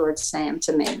that what the Lord's saying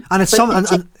to me? And it's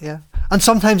and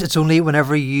sometimes it's only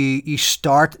whenever you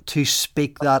start to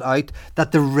speak that out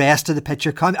that the rest of the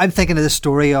picture comes. I'm thinking of the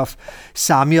story of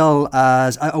Samuel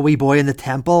as a wee boy in the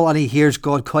temple, and he hears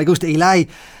God call. He goes to Eli,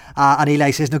 and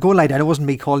Eli says, "No, go and lie down. It wasn't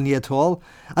me calling you at all."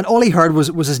 And all he heard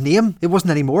was his name. It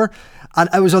wasn't any more. And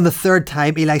it was on the third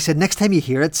time Eli said, "Next time you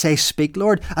hear it, say, 'Speak,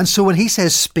 Lord.'" And so when he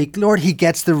says, "Speak, Lord," he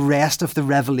gets the rest of the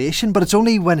revelation. But it's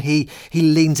only when he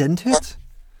leans into it.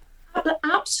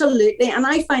 Absolutely. And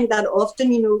I find that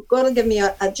often, God will give me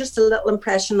just a little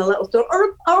impression, a little thought,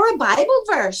 or a Bible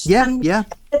verse. Yeah, and yeah.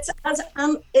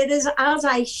 It is as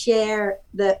I share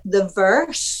the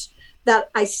verse that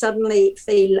I suddenly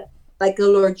feel like,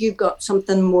 oh Lord, you've got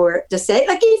something more to say.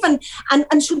 Like even,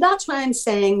 and so that's why I'm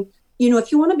saying,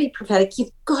 if you want to be prophetic,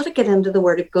 you've got to get into the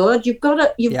Word of God. You've got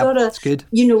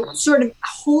to, sort of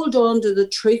hold on to the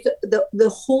truth, the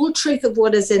whole truth of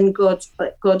what is in God's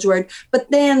Word.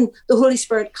 But then the Holy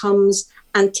Spirit comes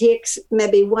and takes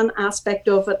maybe one aspect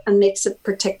of it and makes it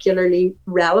particularly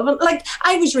relevant. Like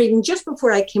I was reading just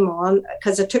before I came on,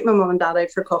 because I took my mum and dad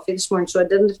out for coffee this morning, so I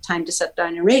didn't have time to sit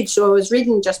down and read. So I was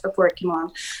reading just before I came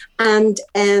on, and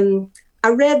I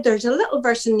read there's a little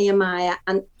verse in Nehemiah,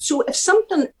 and so if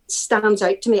something stands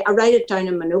out to me, I write it down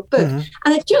in my notebook. Mm-hmm.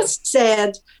 And it just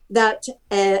said that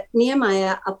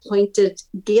Nehemiah appointed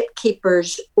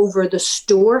gatekeepers over the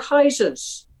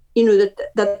storehouses.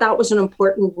 That was an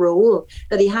important role,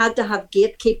 that he had to have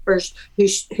gatekeepers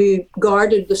who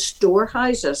guarded the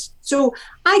storehouses. So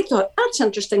I thought, that's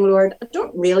interesting, Lord. I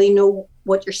don't really know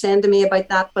what you're saying to me about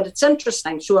that, but it's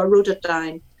interesting. So I wrote it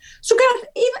down. So Gareth,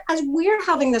 even as we're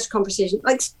having this conversation,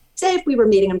 like say if we were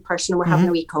meeting in person and we're having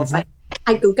a wee coffee,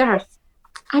 I'd go, Gareth,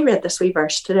 I read this wee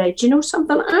verse today. Do you know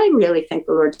something? I really think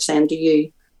the Lord's saying to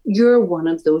you, you're one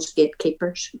of those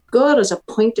gatekeepers. God has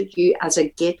appointed you as a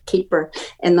gatekeeper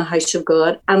in the house of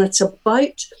God. And it's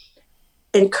about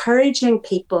encouraging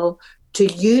people to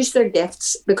use their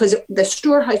gifts, because the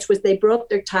storehouse was, they brought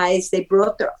their tithes, they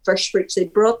brought their first fruits, they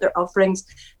brought their offerings,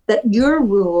 that your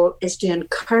role is to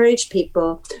encourage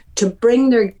people to bring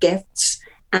their gifts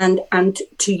and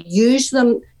to use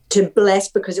them to bless,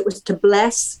 because it was to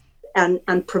bless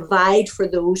and provide for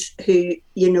those who,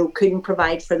 couldn't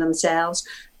provide for themselves.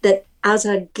 That as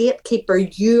a gatekeeper,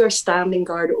 you are standing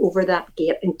guard over that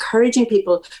gate, encouraging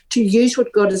people to use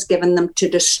what God has given them to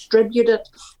distribute it,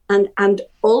 and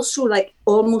also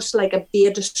almost be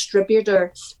a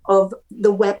distributor of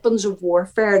the weapons of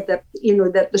warfare, that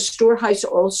that the storehouse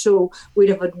also would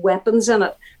have had weapons in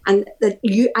it, and that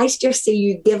I just see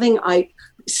you giving out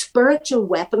spiritual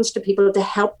weapons to people to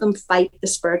help them fight the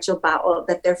spiritual battle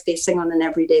that they're facing on an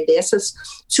everyday basis.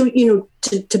 So,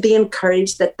 to be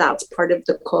encouraged that that's part of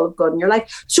the call of God in your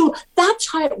life. So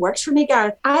that's how it works for me,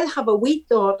 Gareth. I'll have a wee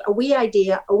thought, a wee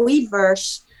idea, a wee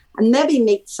verse, and maybe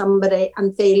meet somebody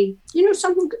and feel,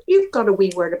 something, you've got a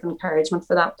wee word of encouragement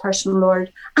for that person,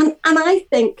 Lord. And I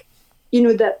think,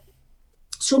 that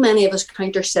so many of us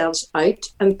count ourselves out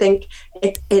and think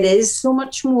it is so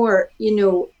much more,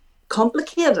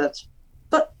 complicated.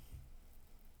 But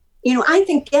I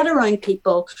think get around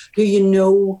people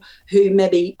who who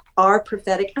maybe are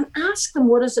prophetic, and ask them,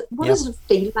 what does it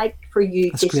feel like for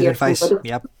you to hear from God?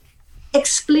 Yep.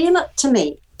 Explain it to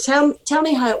me. Tell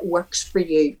me how it works for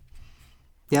you.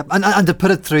 Yep. And to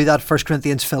put it through that 1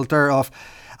 Corinthians filter of,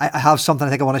 I have something I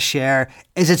think I want to share.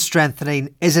 Is it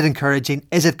strengthening? Is it encouraging?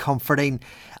 Is it comforting?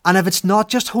 And if it's not,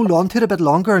 just hold on to it a bit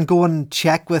longer and go and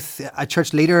check with a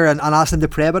church leader and ask them to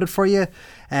pray about it for you.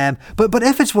 But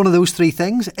if it's one of those three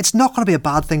things, it's not going to be a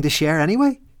bad thing to share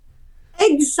anyway.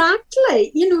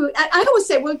 Exactly. I always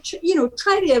say, well,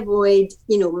 try to avoid,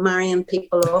 marrying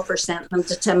people off or sending them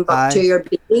to Timbuktu or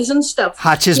Beatles and stuff.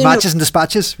 Hatches, matches and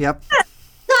dispatches. Yep.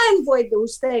 Try and avoid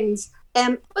those things.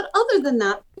 But other than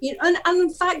that, and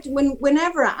in fact,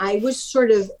 whenever I was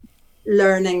sort of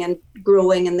learning and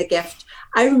growing in the gift,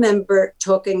 I remember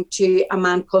talking to a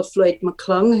man called Floyd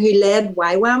McClung, who led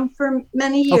YWAM for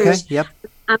many years. Okay, yep.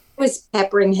 And I was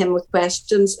peppering him with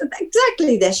questions.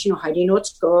 Exactly this, how do you know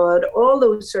it's God? All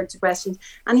those sorts of questions.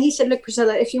 And he said, look,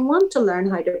 Priscilla, if you want to learn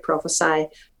how to prophesy,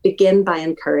 begin by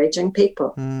encouraging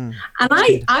people. And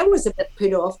I was a bit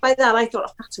put off by that. I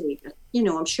thought, that's a wee bit,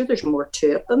 I'm sure there's more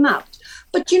to it than that.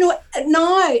 But,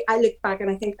 now I look back and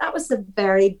I think that was the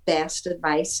very best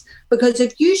advice. Because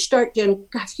if you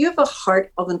have a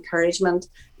heart of encouragement,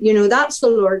 that's the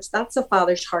Lord's, that's the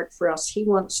Father's heart for us. He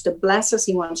wants to bless us.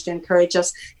 He wants to encourage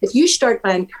us. If you start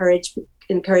by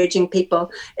encouraging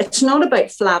people, it's not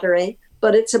about flattery,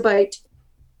 but it's about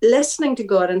listening to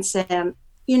God and saying,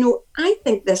 I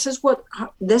think this is what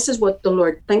the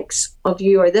Lord thinks of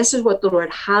you, or this is what the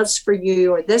Lord has for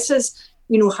you, or this is,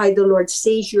 how the Lord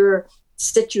sees your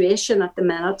situation at the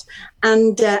minute.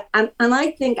 And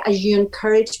I think as you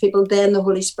encourage people, then the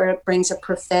Holy Spirit brings a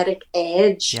prophetic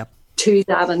edge to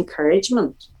that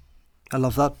encouragement. I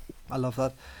love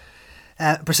that.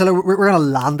 Priscilla, we're going to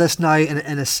land this now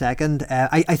in a second.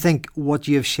 I think what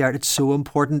you've shared, it's so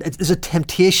important. It's a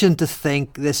temptation to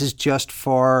think this is just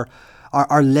for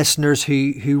our listeners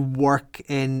who work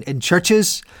in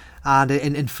churches and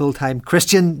in full-time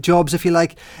Christian jobs, if you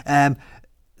like.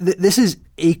 This is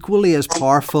equally as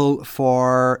powerful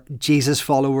for Jesus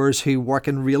followers who work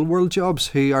in real-world jobs,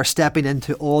 who are stepping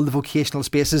into all the vocational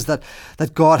spaces that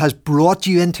God has brought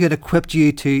you into and equipped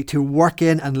you to work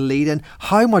in and lead in.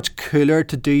 How much cooler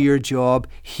to do your job,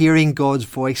 hearing God's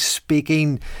voice,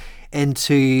 speaking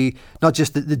into not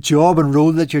just the job and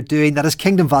role that you're doing, that is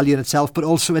kingdom value in itself, but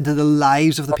also into the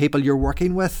lives of the people you're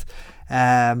working with.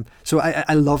 So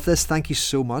I love this. Thank you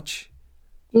so much.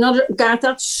 Gareth,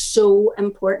 that's so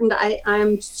important.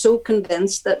 I'm so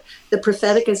convinced that the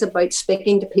prophetic is about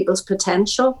speaking to people's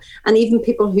potential, and even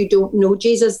people who don't know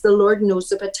Jesus, the Lord knows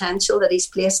the potential that He's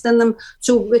placed in them.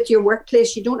 So with your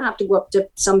workplace, you don't have to go up to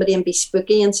somebody and be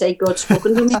spooky and say, God's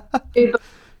spoken to me. But,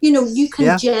 you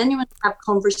can genuinely have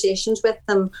conversations with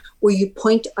them where you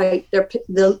point out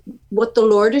what the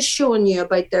Lord is showing you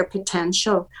about their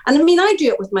potential. And I mean, I do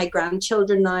it with my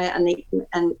grandchildren now,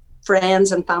 and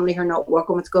friends and family who are not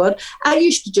walking with God. I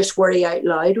used to just worry out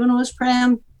loud when I was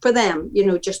praying for them,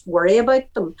 just worry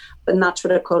about them. And that's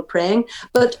what I call praying.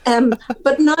 But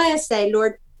now I say,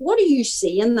 Lord, what do you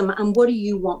see in them, and what do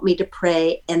you want me to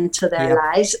pray into their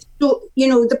lives? So,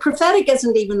 the prophetic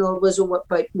isn't even always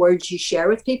about words you share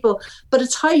with people, but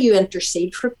it's how you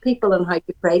intercede for people and how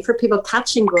you pray for people,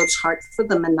 catching God's heart for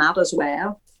them in that as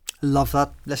well. Love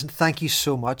that. Listen, thank you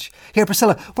so much. Here,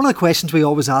 Priscilla, one of the questions we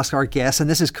always ask our guests, and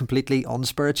this is completely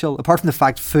unspiritual, apart from the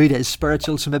fact food is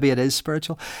spiritual, so maybe it is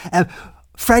spiritual.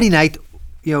 Friday night,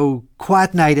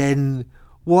 quiet night in,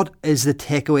 what is the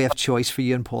takeaway of choice for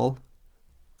you and Paul?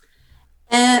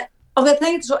 I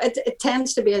think it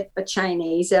tends to be a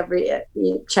Chinese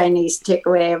Chinese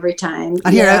takeaway every time.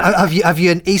 And here, have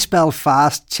you an East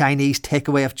Belfast Chinese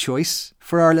takeaway of choice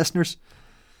for our listeners?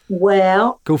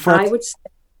 Well, go for it. I would say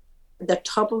the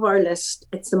top of our list,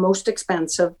 it's the most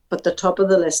expensive, but the top of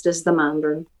the list is the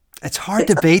Mandarin. It's hard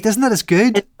to beat, isn't it? It's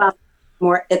good.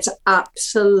 It's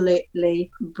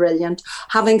absolutely brilliant.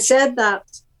 Having said that,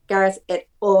 Gareth, it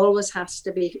always has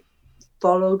to be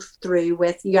followed through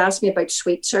with, you asked me about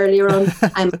sweets earlier on.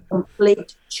 I'm a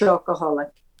complete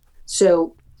chocoholic.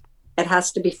 So it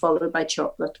has to be followed by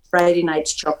chocolate. Friday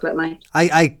night's chocolate night.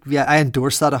 I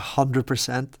endorse that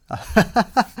 100%.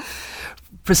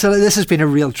 Priscilla, this has been a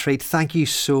real treat. Thank you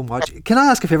so much. Can I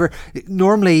ask a favour?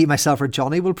 Normally myself or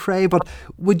Johnny will pray, but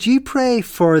would you pray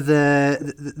for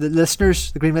the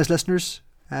listeners, the Greenways listeners?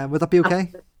 Would that be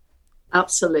okay?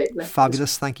 Absolutely.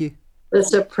 Fabulous. Thank you.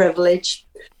 It's a privilege.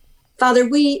 Father,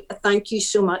 we thank you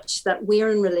so much that we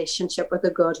are in relationship with a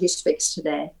God who speaks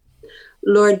today.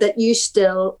 Lord, that you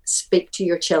still speak to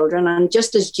your children. And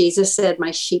just as Jesus said, my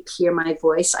sheep hear my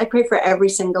voice, I pray for every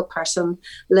single person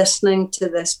listening to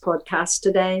this podcast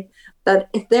today, that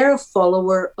if they're a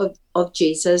follower of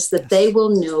Jesus, that they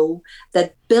will know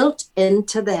that built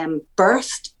into them,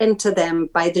 birthed into them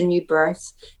by the new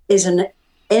birth, is an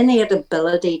innate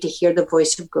ability to hear the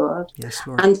voice of God. Yes,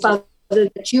 Lord. And Father,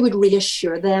 that you would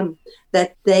reassure them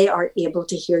that they are able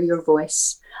to hear your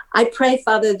voice. I pray,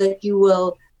 Father, that you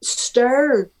will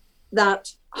stir that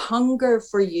hunger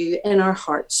for you in our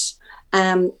hearts.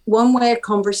 One-way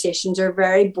conversations are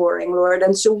very boring, Lord,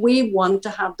 and so we want to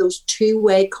have those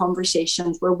two-way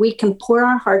conversations where we can pour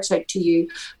our hearts out to you,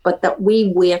 but that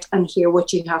we wait and hear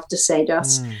what you have to say to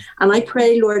us. And I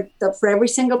pray, Lord, that for every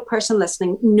single person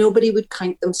listening, nobody would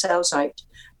count themselves out,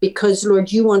 because,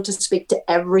 Lord, you want to speak to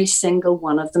every single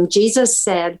one of them. Jesus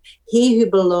said, he who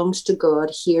belongs to God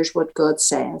hears what God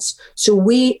says. So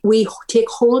we take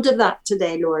hold of that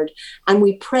today, Lord, and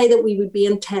we pray that we would be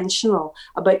intentional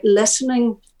about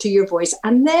listening to your voice.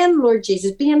 And then, Lord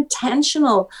Jesus, be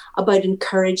intentional about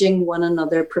encouraging one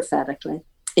another prophetically.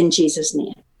 In Jesus'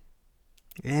 name.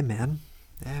 Amen.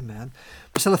 Amen.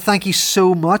 Priscilla, thank you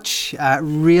so much.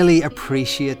 Really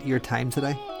appreciate your time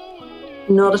today.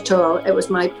 Not at all. It was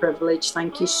my privilege.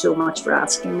 Thank you so much for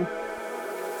asking me.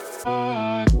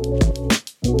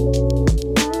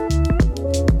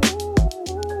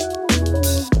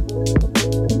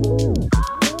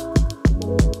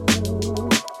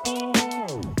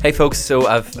 Hey folks, so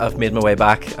I've made my way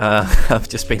back. I've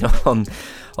just been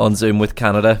on Zoom with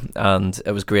Canada, and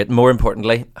it was great. More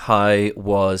importantly, how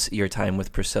was your time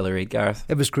with Priscilla Reid, Gareth?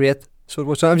 It was great. So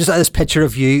I'm just at this picture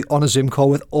of you on a Zoom call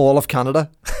with all of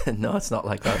Canada. No, it's not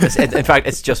like that. In fact,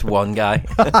 it's just one guy.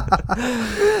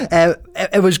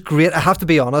 It was great. I have to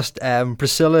be honest.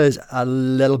 Priscilla is a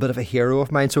little bit of a hero of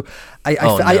mine. So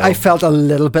I felt a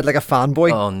little bit like a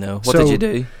fanboy. Oh no! What did you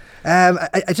do?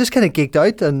 I just kind of geeked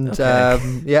out and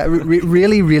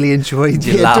really enjoyed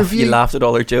the interview. You laughed at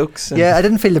all her jokes? Yeah, I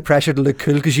didn't feel the pressure to look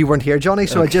cool because you weren't here, Johnny.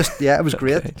 So it was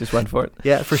great. Okay, just went for it.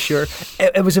 Yeah, for sure.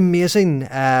 It was amazing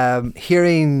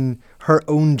hearing her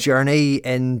own journey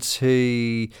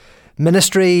into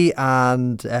ministry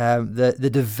and the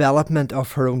development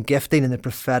of her own gifting in the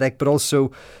prophetic, but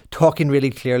also talking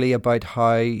really clearly about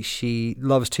how she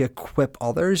loves to equip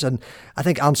others, and I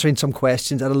think answering some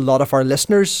questions that a lot of our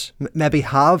listeners maybe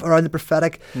have around the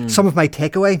prophetic. Some of my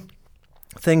takeaway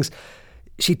things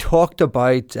she talked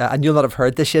about, and you'll not have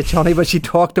heard this yet, Johnny, but she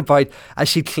talked about as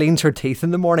she cleans her teeth in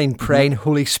the morning, praying,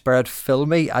 Holy Spirit, fill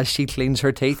me as she cleans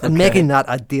her teeth, and making that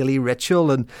a daily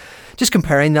ritual, and just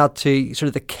comparing that to sort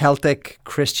of the Celtic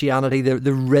Christianity,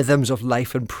 the rhythms of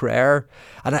life and prayer.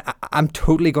 And I'm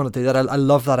totally going to do that. I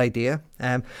love that idea.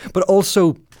 But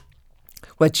also,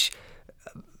 which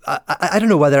I don't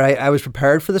know whether I was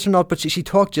prepared for this or not, but she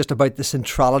talked just about the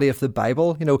centrality of the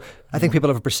Bible. You know, I think people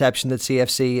have a perception that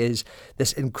CFC is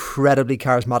this incredibly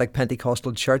charismatic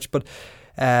Pentecostal church, but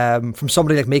from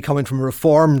somebody like me coming from a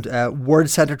reformed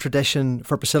word-centered tradition,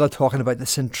 for Priscilla talking about the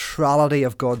centrality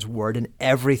of God's word in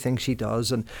everything she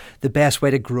does, and the best way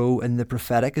to grow in the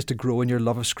prophetic is to grow in your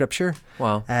love of Scripture.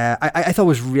 Wow. I thought it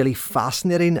was really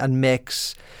fascinating and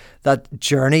makes that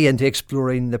journey into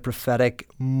exploring the prophetic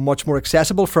much more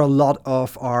accessible for a lot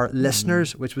of our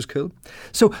listeners, which was cool.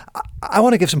 So I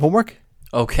want to give some homework.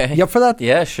 Okay. You up for that?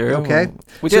 Yeah, sure. Okay.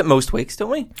 We do it most weeks,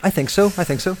 don't we? I think so.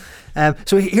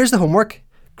 So here's the homework.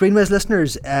 Greenways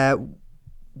listeners,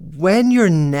 when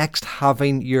you're next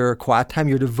having your quiet time,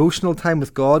 your devotional time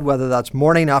with God, whether that's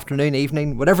morning, afternoon,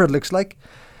 evening, whatever it looks like,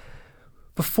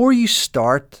 before you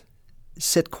start,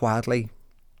 sit quietly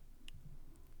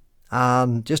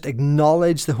and just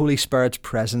acknowledge the Holy Spirit's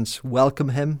presence, welcome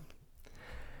Him,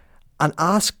 and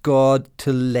ask God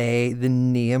to lay the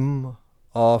name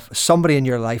of somebody in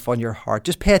your life on your heart.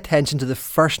 Just pay attention to the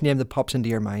first name that pops into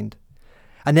your mind.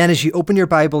 And then as you open your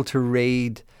Bible to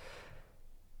read,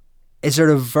 is there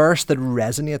a verse that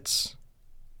resonates?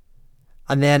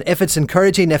 And then if it's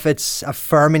encouraging, if it's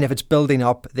affirming, if it's building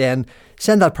up, then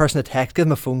send that person a text, give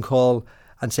them a phone call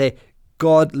and say,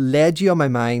 God led you on my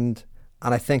mind,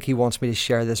 and I think He wants me to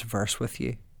share this verse with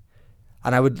you.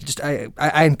 And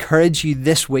I encourage you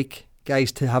this week,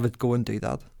 guys, to have it go and do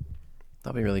that.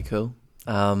 That'd be really cool.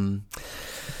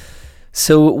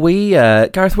 So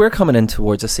Gareth, we're coming in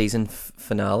towards a season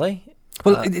finale.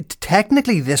 Well,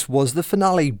 technically this was the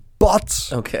finale, but...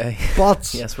 Okay.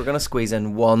 But... Yes, we're going to squeeze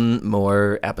in one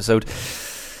more episode.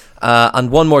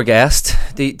 And one more guest.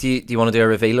 Do you want to do a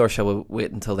reveal, or shall we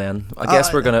wait until then? I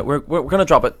guess we're gonna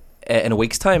drop it in a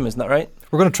week's time, isn't that right?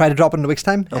 We're going to try to drop it in a week's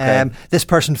time. Okay. This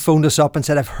person phoned us up and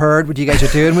said, I've heard what you guys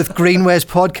are doing with Greenways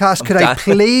podcast. Could I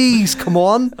please come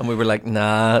on? And we were like,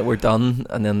 nah, we're done.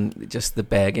 And then just the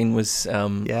begging was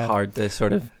hard to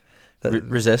sort of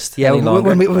resist. Yeah,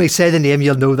 when we say the name,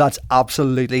 you'll know that's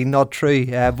absolutely not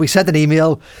true. We sent an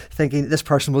email thinking this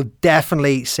person will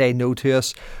definitely say no to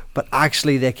us, but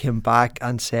actually they came back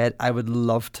and said, I would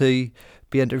love to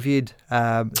be interviewed.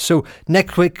 So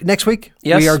next week,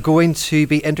 yes, we are going to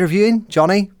be interviewing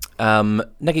Johnny,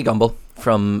 Nicky Gumbel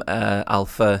from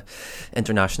Alpha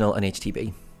International and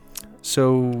HTB.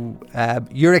 So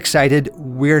you're excited,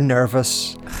 we're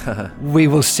nervous. We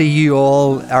will see you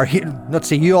all, or not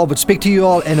see you all, but speak to you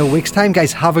all in a week's time.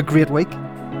 Guys, have a great week.